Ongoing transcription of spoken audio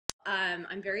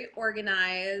I'm very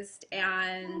organized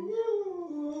and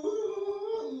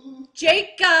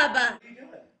Jacob! What are you doing?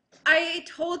 I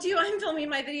told you I'm filming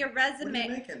my video resume. What are you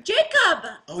making? Jacob!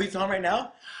 Oh, he's on right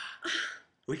now?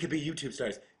 We could be YouTube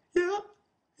stars. Yeah,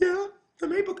 the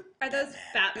Maple. Are those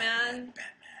Batman? Batman.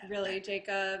 Really,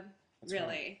 Jacob? What's Really?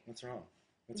 Wrong? What's wrong?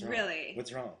 What's wrong? Really?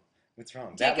 What's wrong? What's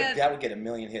wrong? Jacob. That would get a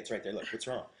million hits right there. Look, what's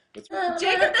wrong? What's wrong?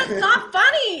 Jacob, that's not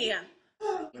funny!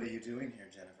 What are you doing here,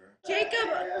 Jennifer?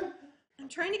 Jacob, I'm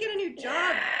trying to get a new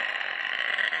job.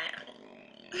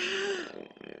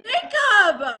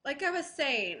 Jacob! Like I was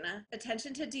saying,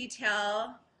 attention to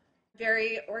detail,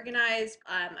 very organized.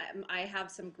 I have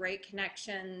some great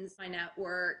connections. My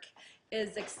network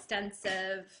is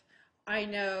extensive. I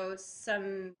know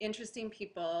some interesting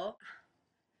people.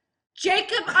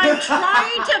 Jacob, I'm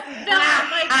trying to film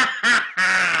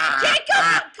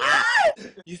Jacob,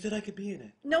 God! You said I could be in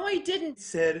it. No, I didn't.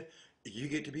 Said you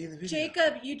get to be in the video.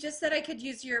 Jacob, you just said I could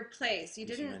use your place. You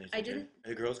You see my didn't. next I picture? didn't. Are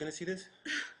the girls gonna see this?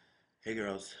 Hey,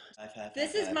 girls.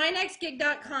 This is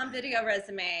mynextgig.com video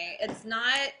resume. It's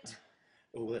not.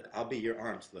 Oh, look, I'll be your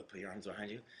arms. Look, put your arms behind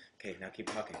you. Okay, now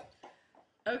keep talking.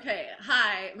 Okay,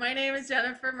 hi. My name is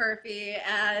Jennifer Murphy,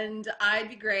 and I'd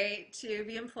be great to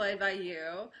be employed by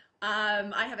you.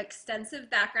 I have extensive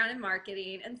background in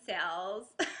marketing and sales.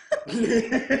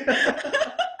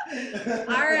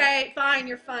 All right, fine.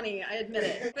 You're funny. I admit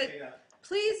it. But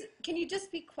please, can you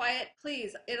just be quiet?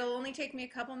 Please. It'll only take me a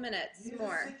couple minutes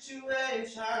more.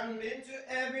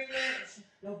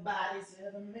 Nobody's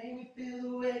ever made me feel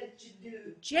the way that you do.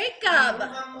 Jacob!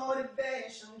 My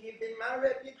motivation, giving my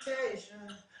reputation.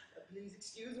 Please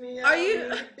excuse me, Are I you- don't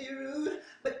mean to be rude,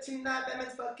 but tonight that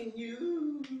man's fucking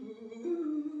you.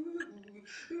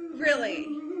 Really?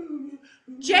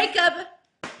 Jacob!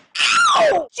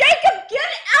 Ow! Jacob,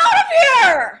 get out of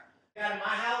here! Get out of my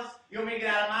house? You want me to get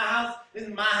out of my house? This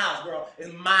is my house, girl. This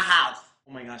is my house.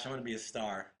 Oh my gosh, I want to be a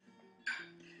star.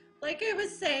 Like I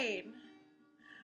was saying,